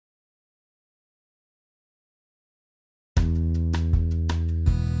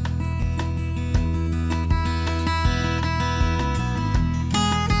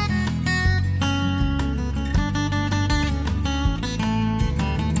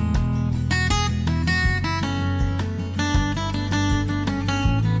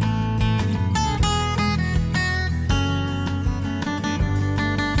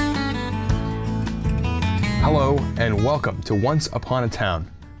and welcome to Once Upon a Town,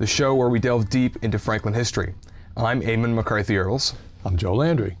 the show where we delve deep into Frannklin history. I'm Eamon McCarthy-Earls. I'm Joe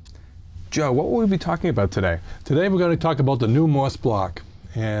Landry. Joe, what will we be talking about today? Today we're going to talk about the new Morse Block.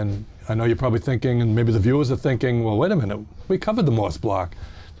 And I know you're probably thinking, and maybe the viewers are thinking, well, wait a minute, we covered the Morse Block.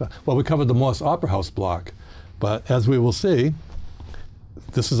 Well, we covered the Morse Opera House Block. But as we will see,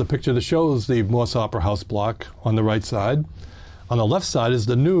 this is a picture that shows the Morse Opera House Block on the right side. On the left side is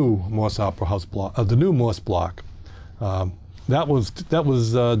the new Morse Opera House Block, the new Morse Block. That was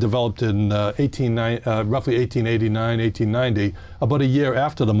developed in roughly 1889, 1890, about a year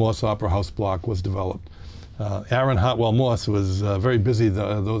after the Morse Opera House Block was developed. Aaron Hartwell Morse was very busy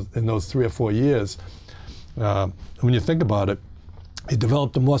in those 3 or 4 years. When you think about it, he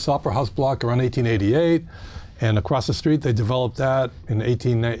developed the Morse Opera House Block around 1888, and across the street they developed that in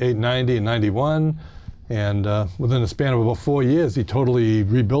 1890 and 91. And within a span of about 4 years, he totally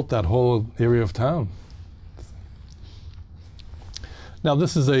rebuilt that whole area of town. Now,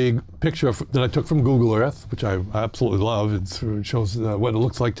 this is a picture that I took from Google Earth, which I absolutely love. It shows what it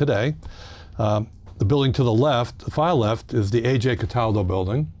looks like today. The building to the left, the far left, is the A.J. Cataldo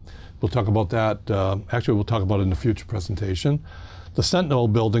building. We'll talk about that. Actually, we'll talk about it in a future presentation. The Sentinel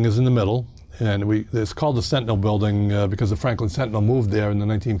building is in the middle, and it's called the Sentinel building because the Frannklin Sentinel moved there in the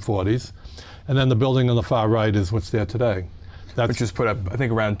 1940s. And then the building on the far right is what's there today. Which was put up, I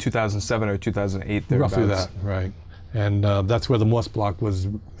think, around 2007 or 2008. Roughly that, right. And that's where the Morse Block was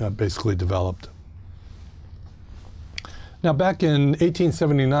basically developed. Now, back in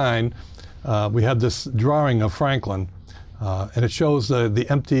 1879, we had this drawing of Frannklin, and it shows the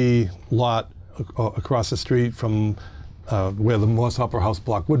empty lot across the street from where the Morse Opera House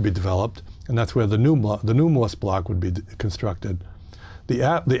Block would be developed, and that's where the new Morse Block would be constructed.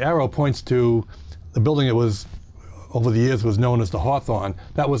 The arrow points to the building that was, over the years, was known as the Hawthorne.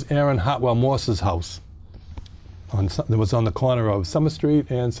 That was Aaron Hartwell Morse's house. That was on the corner of Summer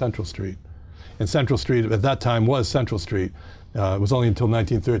Street and Central Street. And Central Street at that time was Central Street. It was only until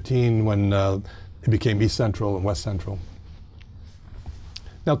 1913 when it became East Central and West Central.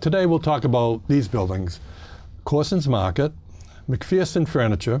 Now today we'll talk about these buildings: Corson's Market, McPherson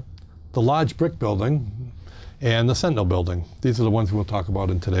Furniture, the large brick building, and the Sentinel building. These are the ones we'll talk about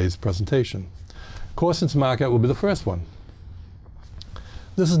in today's presentation. Corson's Market will be the first one.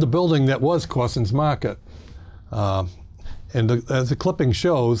 This is the building that was Corson's Market. As the clipping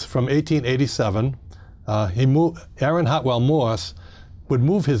shows, from 1887, Aaron Hartwell Morse would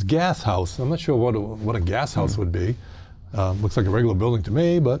move his gas house. I'm not sure what a gas house would be. Looks like a regular building to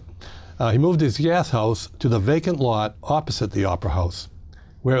me, but he moved his gas house to the vacant lot opposite the Opera House,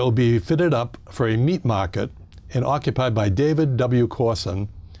 where it will be fitted up for a meat market and occupied by David W. Corson,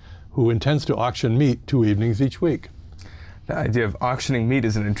 who intends to auction meat 2 evenings each week. The idea of auctioning meat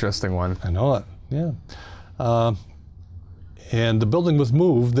is an interesting one. I know it, yeah. And the building was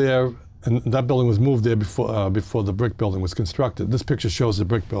moved there, and that building was moved there before the brick building was constructed. This picture shows the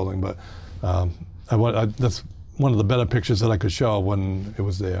brick building, but that's one of the better pictures that I could show when it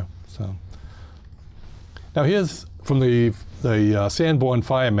was there. So now here's from the Sanborn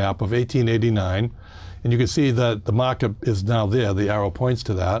fire map of 1889, and you can see that the market is now there. The arrow points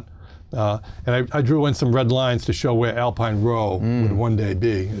to that. And I drew in some red lines to show where Alpine Row would one day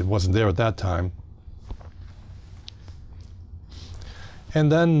be. It wasn't there at that time. And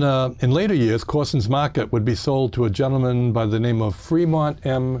then in later years, Corson's Market would be sold to a gentleman by the name of Fremont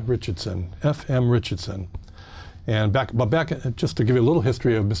M. Richardson, F.M. Richardson. And just to give you a little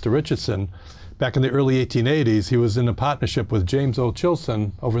history of Mr. Richardson, back in the early 1880s, he was in a partnership with James O.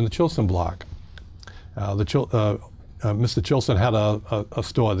 Chilson over in the Chilson Block. Mr. Chilson had a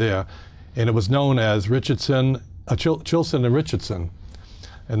store there, and it was known as Chilson and Richardson.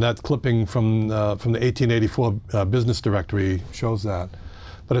 And that clipping from the 1884 business directory shows that.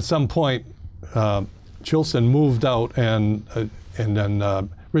 But at some point, Chilson moved out, and then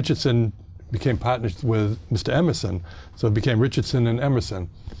Richardson became partners with Mr. Emerson. So it became Richardson and Emerson.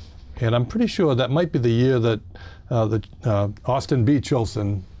 And I'm pretty sure that might be the year that Austin B.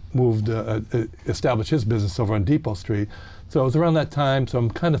 Chilson established his business over on Depot Street. So it was around that time, so I'm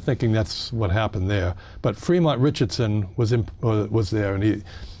kind of thinking that's what happened there. But Fremont Richardson was there, and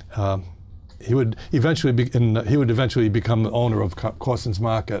he would eventually become the owner of Corson's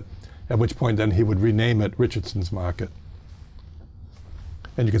Market, at which point then he would rename it Richardson's Market.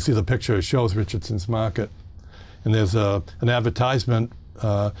 And you can see the picture, it shows Richardson's Market. And there's an advertisement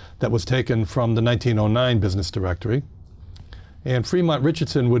that was taken from the 1909 business directory. And Fremont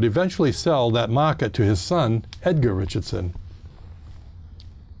Richardson would eventually sell that market to his son, Edgar Richardson.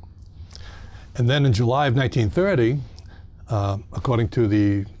 And then in July of 1930, according to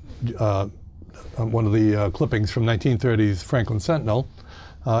the one of the clippings from 1930's Frannklin Sentinel.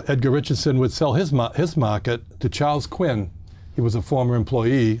 Edgar Richardson would sell his market to Charles Quinn. He was a former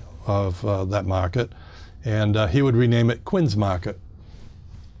employee of that market, and he would rename it Quinn's Market.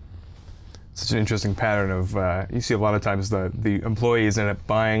 Such an interesting pattern of, you see a lot of times the employees end up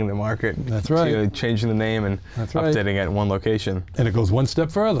buying the market. That's right. Changing the name and That's right. updating it in one location. And it goes one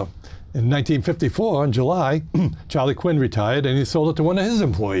step further. In 1954, in July, Charlie Quinn retired and he sold it to one of his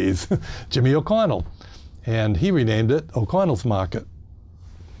employees, Jimmy O'Connell. And he renamed it O'Connell's Market.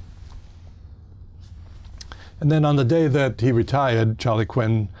 And then on the day that he retired, Charlie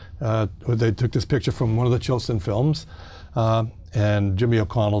Quinn, they took this picture from one of the Chilson films, and Jimmy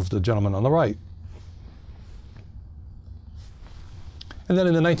O'Connell's the gentleman on the right. And then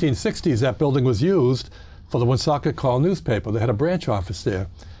in the 1960s, that building was used for the Woonsocket Call newspaper. They had a branch office there.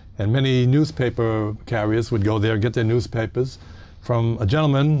 And many newspaper carriers would go there and get their newspapers from a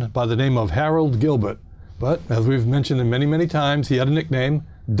gentleman by the name of Harold Gilbert. But as we've mentioned many, many times, he had a nickname,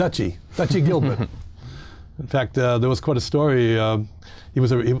 Dutchy Gilbert. In fact, there was quite a story.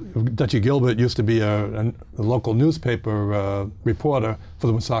 Dutchy Gilbert used to be a local newspaper reporter for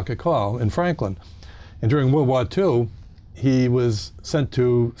the Woonsocket Call in Frannklin. And during World War II, he was sent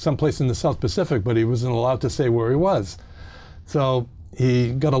to someplace in the South Pacific, but he wasn't allowed to say where he was. So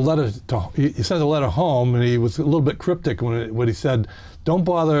he got a letter he sent a letter home, and he was a little bit cryptic when he said, "Don't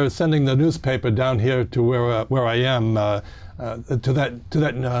bother sending the newspaper down here to where I am. We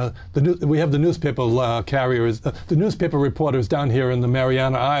have the newspaper carriers, the newspaper reporters down here in the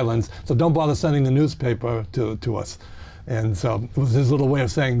Mariana Islands, so don't bother sending the newspaper to us." And so it was his little way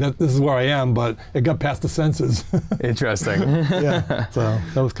of saying that this is where I am, but it got past the censors. Interesting. Yeah, so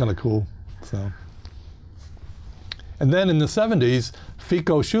that was kind of cool. So. And then in the 70s,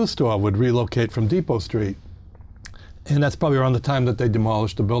 Fico Shoe Store would relocate from Depot Street. And that's probably around the time that they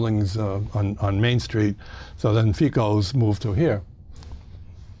demolished the buildings on Main Street. So then Fico's moved to here.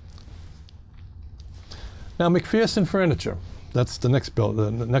 Now McPherson Furniture, that's the next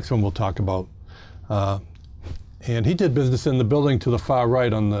one we'll talk about. And he did business in the building to the far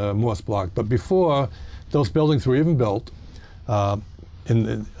right on the Morse Block. But before those buildings were even built,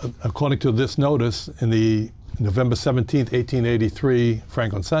 according to this notice in the November 17, 1883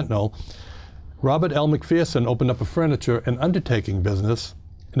 Frannklin Sentinel, Robert L. McPherson opened up a furniture and undertaking business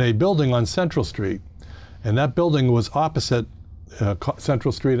in a building on Central Street. And that building was opposite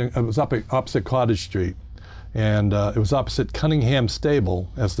Central Street, and it was opposite Cottage Street. And it was opposite Cunningham Stable,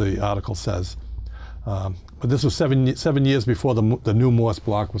 as the article says. But this was seven years before the new Morse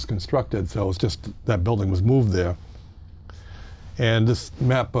Block was constructed, so it was just that building was moved there. And this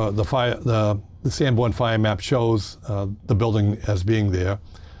map, the Sanborn fire map shows the building as being there.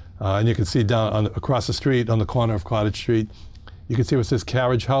 And you can see down across the street on the corner of Cottage Street, you can see where it says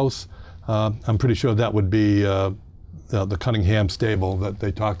Carriage House. I'm pretty sure that would be the Cunningham Stable that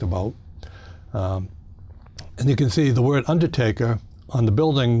they talked about. And you can see the word undertaker on the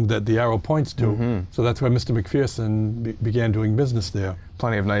building that the arrow points to. Mm-hmm. So that's where Mr. McPherson began doing business there.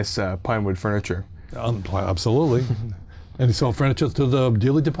 Plenty of nice pine wood furniture. Absolutely. And he sold furniture to the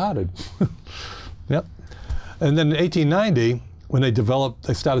dearly departed. Yep. And then in 1890, when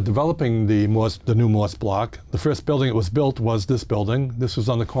they started developing the new Morse Block, the first building that was built was this building. This was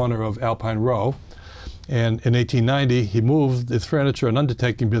on the corner of Alpine Row. And in 1890, he moved his furniture and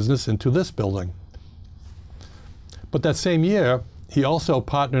undertaking business into this building. But that same year, he also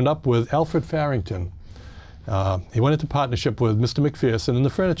partnered up with Alfred Farrington. He went into partnership with Mr. McPherson in the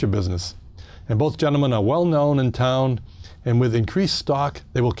furniture business. And both gentlemen are well known in town, and with increased stock,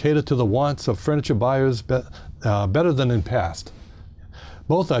 they will cater to the wants of furniture buyers better than in past.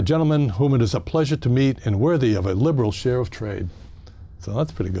 Both are gentlemen whom it is a pleasure to meet and worthy of a liberal share of trade. So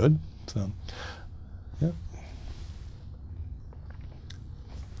that's pretty good. So, yeah.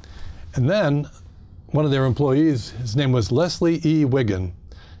 And then one of their employees, his name was Leslie E. Wiggin,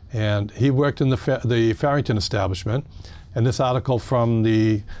 and he worked in the Farrington establishment. And this article from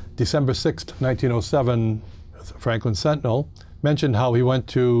the December 6, 1907 Frannklin Sentinel mentioned how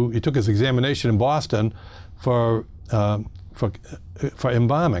he took his examination in Boston for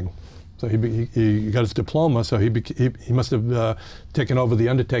embalming. So he got his diploma, so he must have taken over the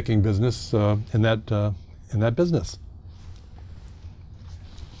undertaking business in that business.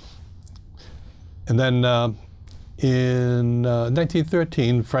 And then in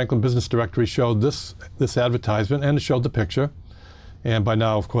 1913, Frannklin Business Directory showed this advertisement, and it showed the picture. And by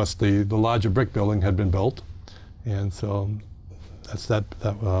now, of course, the larger brick building had been built. And so that's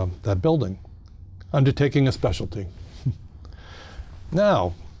that building. Undertaking a specialty.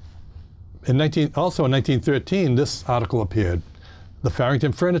 Now, also in 1913, this article appeared. the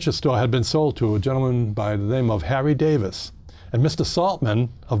Frannklin furniture store had been sold to a gentleman by the name of Harry Davis. And Mr. Saltman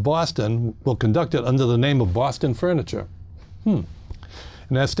of Boston will conduct it under the name of Boston Furniture. And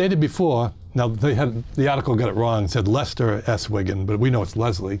as stated before, now the article got it wrong, said Lester S. Wiggin, but we know it's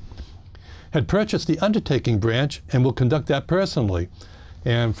Leslie, had purchased the undertaking branch and will conduct that personally.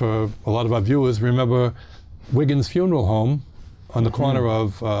 And for a lot of our viewers, remember Wiggins Funeral Home on the corner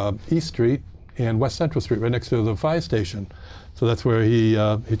of East Street and West Central Street, right next to the fire station. So that's where he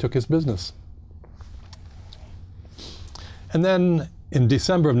took his business. And then in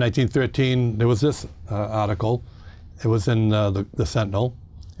December of 1913, there was this article. It was in the Sentinel,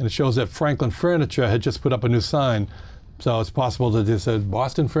 and it shows that Frannklin Furniture had just put up a new sign. So it's possible that they said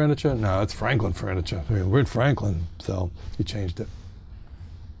Boston Furniture? No, it's Frannklin Furniture. I mean, we're in Frannklin, so he changed it.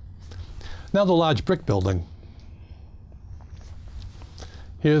 Now the large brick building.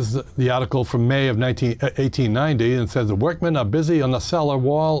 Here's the article from May of 1890, and it says the workmen are busy on the cellar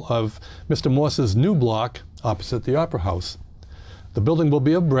wall of Mr. Morse's new block opposite the Opera House. The building will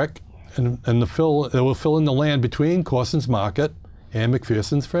be of brick, and it will fill in the land between Corson's Market and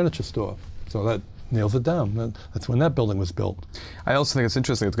McPherson's Furniture Store. So that nails it down. That's when that building was built. I also think it's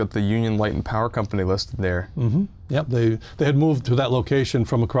interesting. It's got the Union Light and Power Company listed there. Yep, they had moved to that location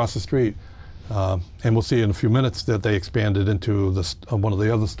from across the street. And we'll see in a few minutes that they expanded into one of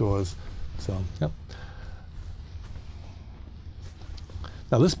the other stores. So, yep.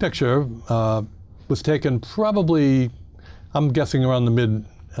 Now this picture was taken probably, I'm guessing around the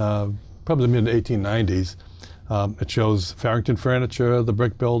probably the mid 1890s. It shows Farrington Furniture, the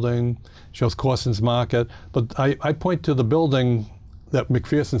brick building, shows Corson's Market, but I point to the building that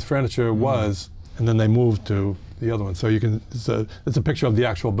McPherson's Furniture was, and then they moved to the other one. So you can, it's a picture of the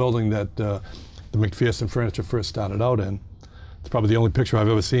actual building that the McPherson Furniture first started out in. It's probably the only picture I've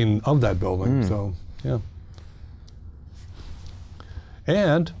ever seen of that building, so yeah.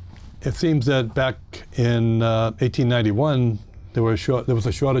 And it seems that back in 1891, there was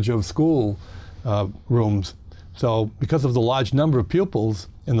a shortage of school rooms. So because of the large number of pupils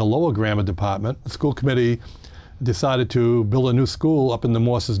in the lower grammar department, the school committee decided to build a new school up in the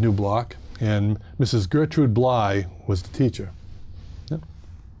Morse's new block, and Mrs. Gertrude Bly was the teacher. Yep.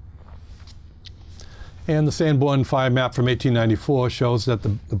 And the Sanborn Fire map from 1894 shows that the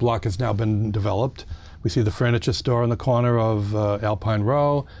block has now been developed. We see the furniture store in the corner of Alpine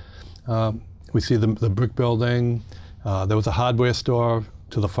Row. We see the brick building. There was a hardware store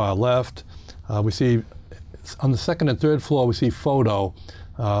to the far left. We see on the second and third floor, we see photo.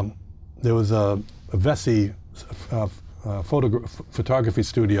 There was a Vesey photography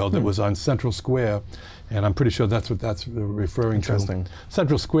studio that was on Central Square, and I'm pretty sure that's what that's referring Interesting. to.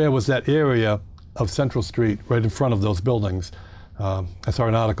 Central Square was that area of Central Street right in front of those buildings. I saw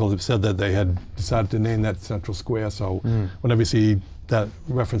an article that said that they had decided to name that Central Square, so whenever you see that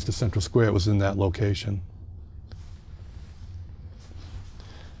reference to Central Square, it was in that location.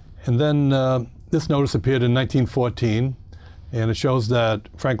 And then this notice appeared in 1914, and it shows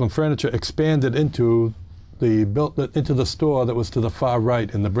that Frannklin Furniture expanded into the store that was to the far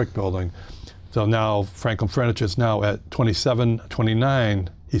right in the brick building. So now Frannklin Furniture is now at 2729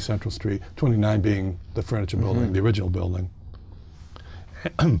 East Central Street, 29 being the furniture building, the original building.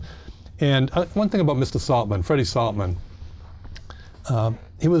 And one thing about Mr. Saltman, Freddie Saltman,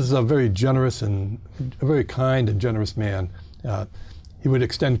 he was a very generous and a very kind and generous man. He would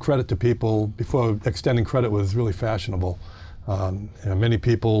extend credit to people before extending credit was really fashionable. Many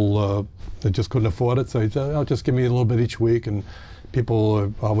people that just couldn't afford it, so he said, "Oh, just give me a little bit each week," and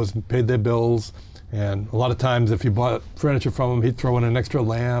people always paid their bills. And a lot of times, if you bought furniture from him, he'd throw in an extra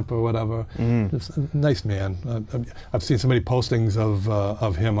lamp or whatever. Just a nice man. I've seen so many postings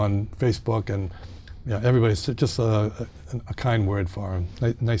of him on Facebook, and yeah, everybody's just a kind word for him.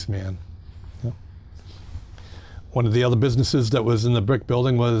 Nice man. Yeah. One of the other businesses that was in the brick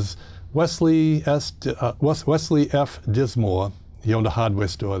building was Wesley F. Dismore. He owned a hardware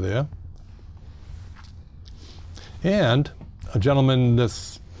store there. And a gentleman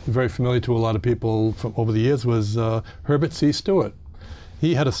that's very familiar to a lot of people from over the years was Herbert C. Stewart.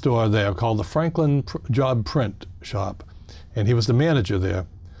 He had a store there called the Frannklin Job Print Shop, and he was the manager there.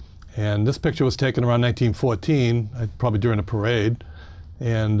 And this picture was taken around 1914, probably during a parade.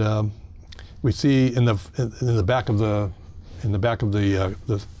 And we see in the back of the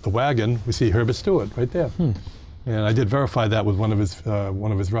wagon, we see Herbert Stewart right there. And I did verify that with one of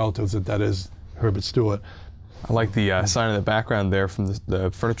his relatives that is Herbert Stewart. I like the sign in the background there from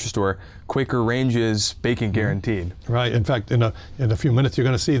the furniture store. Quaker Ranges, bacon guaranteed. Right. In fact, in a few minutes, you're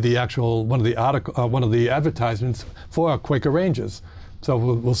going to see the actual one of the advertisements for Quaker Ranges. So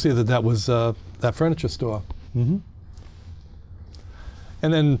we'll see that was that furniture store.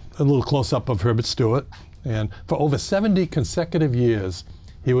 And then a little close-up of Herbert Stewart. And for over 70 consecutive years,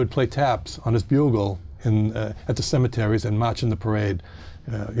 he would play taps on his bugle at the cemeteries and march in the parade.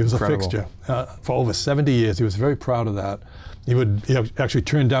 He was Incredible. a fixture for over 70 years. He was very proud of that. He actually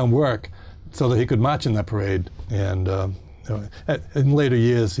turned down work so that he could march in that parade. And in later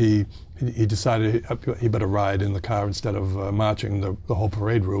years, he decided he better ride in the car instead of marching the whole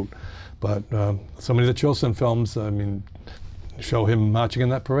parade route. But so many of the Chilson films, I mean, show him marching in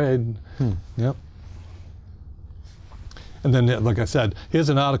that parade. Yep. And then, like I said, here's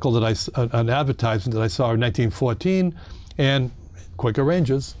an article an advertisement that I saw in 1914, and Quaker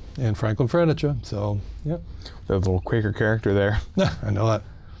Rangers and Frannklin Furniture. So, yeah. The little Quaker character there. I know that.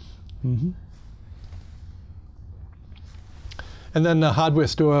 And then the hardware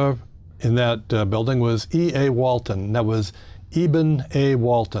store in that building was E.A. Walton. That was Eben A.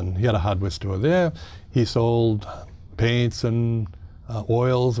 Walton. He had a hardware store there. He sold paints and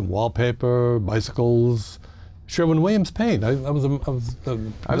oils and wallpaper, bicycles, Sherwin-Williams paint. I'm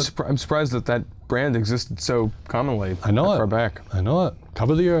surprised that brand existed so commonly. I know that it. far back. I know it.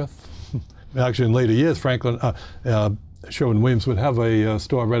 Cover the earth. Actually, in later years, Sherwin-Williams would have a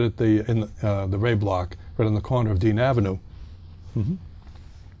store right at the Ray Block, right on the corner of Dean Avenue. And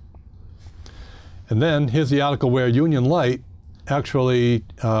then here's the article where Union Light actually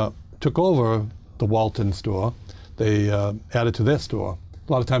took over the Walton store. They added to their store.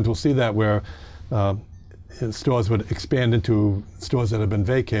 A lot of times we'll see that where stores would expand into stores that had been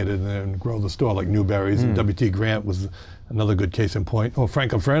vacated and then grow the store, like Newberry's. And W.T. Grant was another good case in point. Or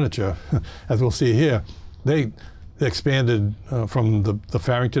Frannklin Furniture, as we'll see here. They expanded from the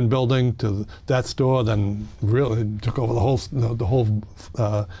Farrington building to that store, then really took over the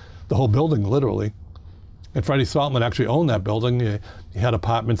whole building, literally. And Freddie Saltman actually owned that building. He had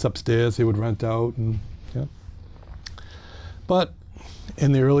apartments upstairs he would rent out. And, yeah. But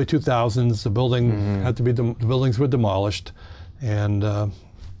in the early 2000s, the building had to be the buildings were demolished, and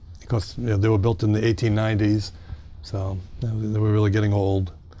because they were built in the 1890s, so they were really getting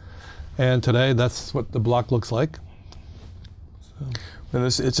old. And today, that's what the block looks like. And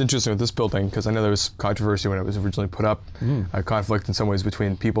it's interesting with this building because I know there was controversy when it was originally put up, a conflict in some ways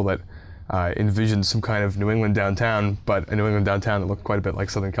between people that envisioned some kind of New England downtown, but a New England downtown that looked quite a bit like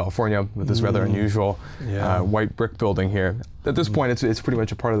Southern California with this rather unusual white brick building here. At this point, it's pretty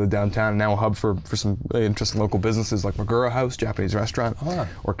much a part of the downtown, now a hub for some really interesting local businesses like Magura House, Japanese restaurant,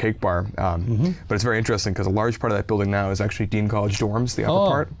 or Cake Bar. But it's very interesting because a large part of that building now is actually Dean College dorms, the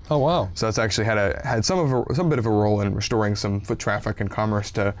upper part. Oh, wow. So that's actually had some bit of a role in restoring some foot traffic and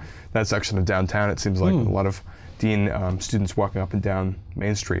commerce to that section of downtown. It seems like a lot of Dean students walking up and down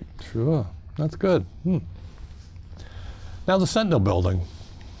Main Street. Sure, that's good. Now the Sentinel Building.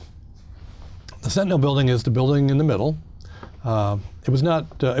 The Sentinel Building is the building in the middle. It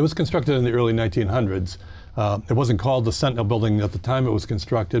was constructed in the early 1900s. It wasn't called the Sentinel Building at the time it was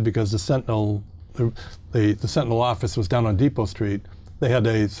constructed because the Sentinel office was down on Depot Street. They had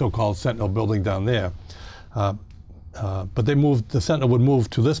a so-called Sentinel Building down there. But the Sentinel would move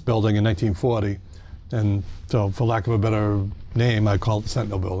to this building in 1940. And so, for lack of a better name, I call it the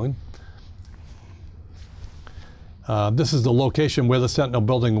Sentinel Building. This is the location where the Sentinel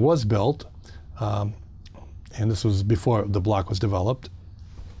Building was built. And this was before the block was developed.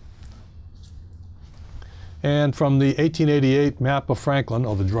 And from the 1888 map of Frannklin,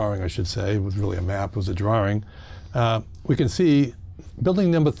 or the drawing I should say, it was really a map, it was a drawing, we can see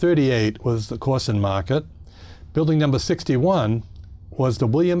building number 38 was the Corson Market. Building number 61 was the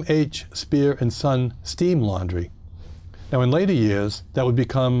William H. Spear and Son Steam Laundry. Now in later years, that would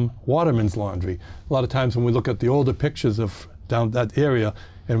become Waterman's Laundry. A lot of times when we look at the older pictures of down that area,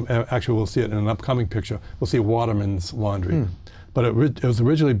 and actually we'll see it in an upcoming picture, we'll see Waterman's Laundry. But it was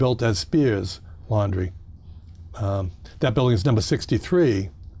originally built as Spear's Laundry. That building is number 63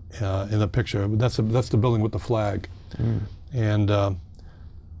 in the picture. That's the building with the flag. And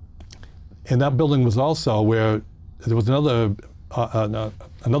that building was also where there was another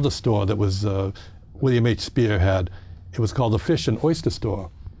store that was William H. Spear had. It was called the Fish and Oyster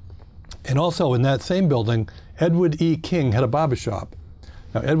Store. And also in that same building, Edward E. King had a barber shop.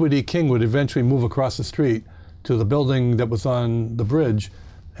 Now Edward E. King would eventually move across the street to the building that was on the bridge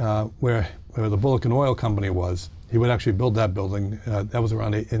where the Bullock and Oil Company was. He would actually build that building. That was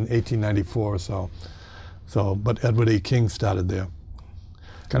around in 1894 or so. But Edward E. King started there.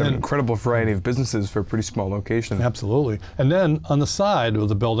 Kind of an incredible variety of businesses for a pretty small location. Absolutely. And then on the side of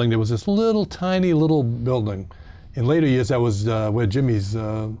the building, there was this tiny little building. In later years, that was where Jimmy's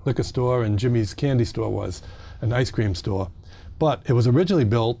liquor store and Jimmy's candy store was, an ice cream store. But it was originally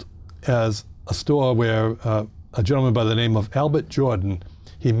built as a store where a gentleman by the name of Albert Jordan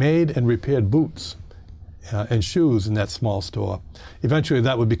He made and repaired boots and shoes in that small store. Eventually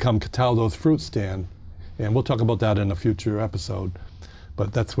that would become Cataldo's fruit stand, and we'll talk about that in a future episode,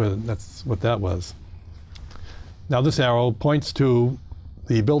 but that's what that was. Now this arrow points to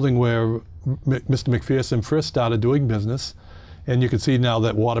the building where Mr. McPherson first started doing business, and you can see now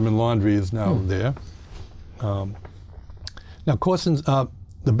that Waterman Laundry is now there. Now Corson's,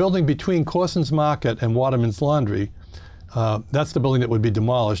 the building between Corson's Market and Waterman's Laundry, that's the building that would be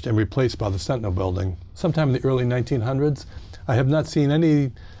demolished and replaced by the Sentinel building sometime in the early 1900s. I have not seen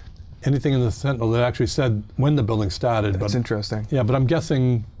anything in the Sentinel that actually said when the building started. That's interesting. Yeah, but I'm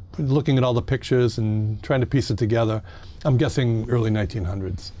guessing, looking at all the pictures and trying to piece it together, I'm guessing early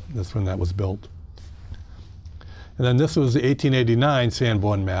 1900s. That's when that was built. And then this was the 1889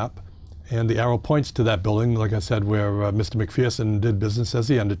 Sanborn map. And the arrow points to that building, like I said, where Mr. McPherson did business as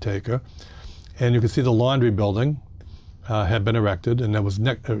the undertaker. And you can see the laundry building had been erected, and that was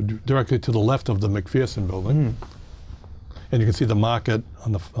directly to the left of the McPherson building. And you can see the market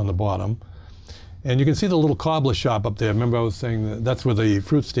on the bottom. And you can see the little cobbler shop up there. Remember I was saying that's where the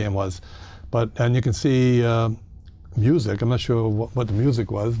fruit stand was. And you can see music. I'm not sure what the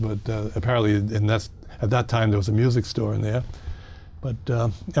music was, but apparently at that time there was a music store in there. But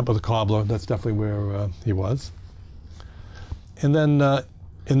yeah, but the cobbler, that's definitely where he was. And then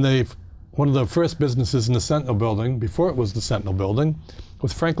one of the first businesses in the Sentinel building, before it was the Sentinel building,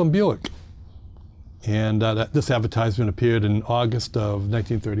 was Frannklin Buick. And this advertisement appeared in August of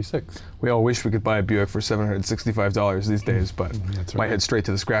 1936. We all wish we could buy a Buick for $765 these days, but That's right. might head straight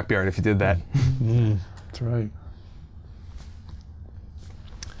to the scrapyard if you did that. That's right.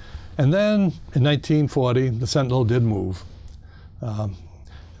 And then in 1940, the Sentinel did move.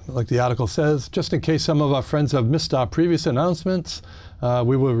 Like the article says, just in case some of our friends have missed our previous announcements,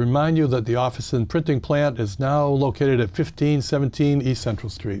 we will remind you that the office and printing plant is now located at 1517 East Central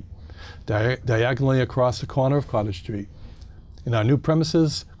Street, diagonally across the corner of Cottage Street. In our new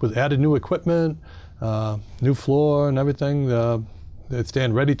premises, with added new equipment, new floor and everything, they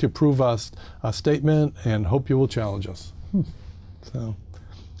stand ready to prove our statement and hope you will challenge us. So,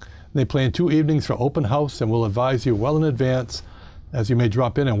 they plan 2 evenings for open house and will advise you well in advance, as you may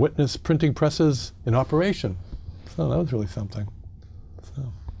drop in and witness printing presses in operation. So that was really something.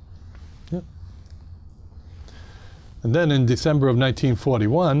 So, yeah. And then in December of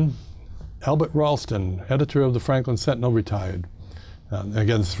 1941, Albert Ralston, editor of the Frannklin Sentinel, retired.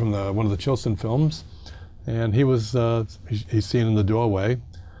 Again, this is from one of the Chilson films. And he was, he's seen in the doorway.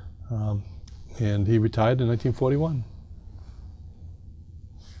 And he retired in 1941.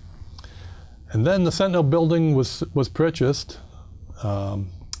 And then the Sentinel building was purchased. It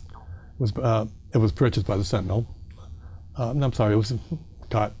was purchased by the Sentinel. No, I'm sorry, it was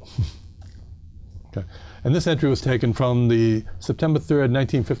got. Okay. And this entry was taken from the September 3rd,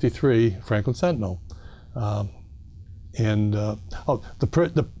 1953 Frannklin Sentinel. The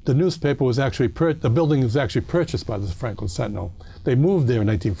newspaper was actually, the building was actually purchased by the Frannklin Sentinel. They moved there in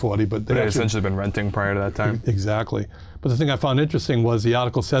 1940, but they had essentially been renting prior to that time. Exactly. But the thing I found interesting was the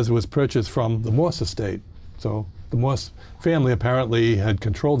article says it was purchased from the Morse estate. So the Morse family apparently had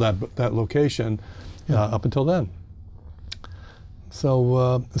controlled that location up until then.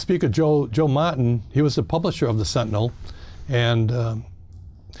 So the speaker, Joe Martin, he was the publisher of the Sentinel, and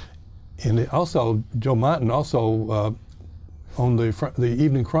also Joe Martin also owned the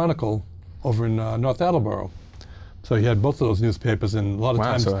Evening Chronicle over in North Attleboro. So he had both of those newspapers, and a lot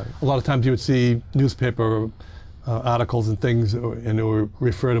of times you would see newspaper articles and things, and it would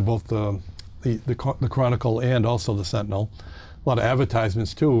refer to both the Chronicle and also the Sentinel. A lot of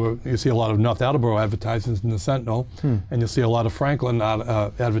advertisements too. You see a lot of North Attleboro advertisements in the Sentinel, and you'll see a lot of Frannklin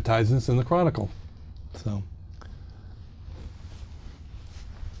advertisements in the Chronicle. So,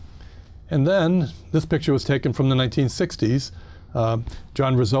 and then this picture was taken from the 1960s.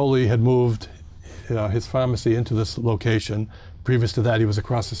 John Rizzoli had moved his pharmacy into this location. Previous to that, he was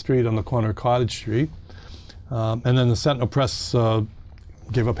across the street on the corner of Cottage Street. And then the Sentinel Press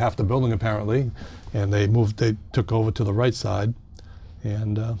gave up half the building apparently, and they took over to the right side,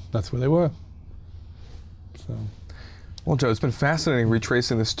 and that's where they were. So. Well, Joe, it's been fascinating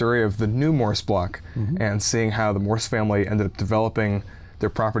retracing the story of the new Morse Block and seeing how the Morse family ended up developing their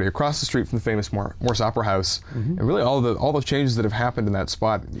property across the street from the famous Morse Opera House, and really all the changes that have happened in that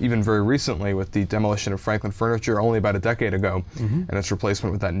spot, even very recently with the demolition of Frannklin Furniture only about a decade ago, and its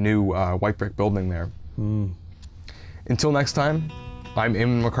replacement with that new white brick building there. Until next time, I'm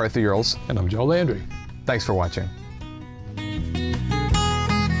Eamon McCarthy-Earls. And I'm Joe Landry. Thanks for watching.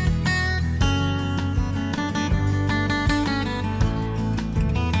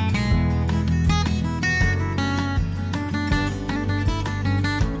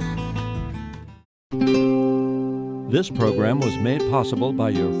 This program was made possible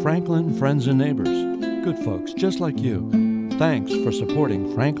by your Frannklin friends and neighbors, good folks just like you. Thanks for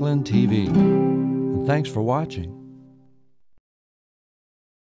supporting Frannklin TV. And thanks for watching.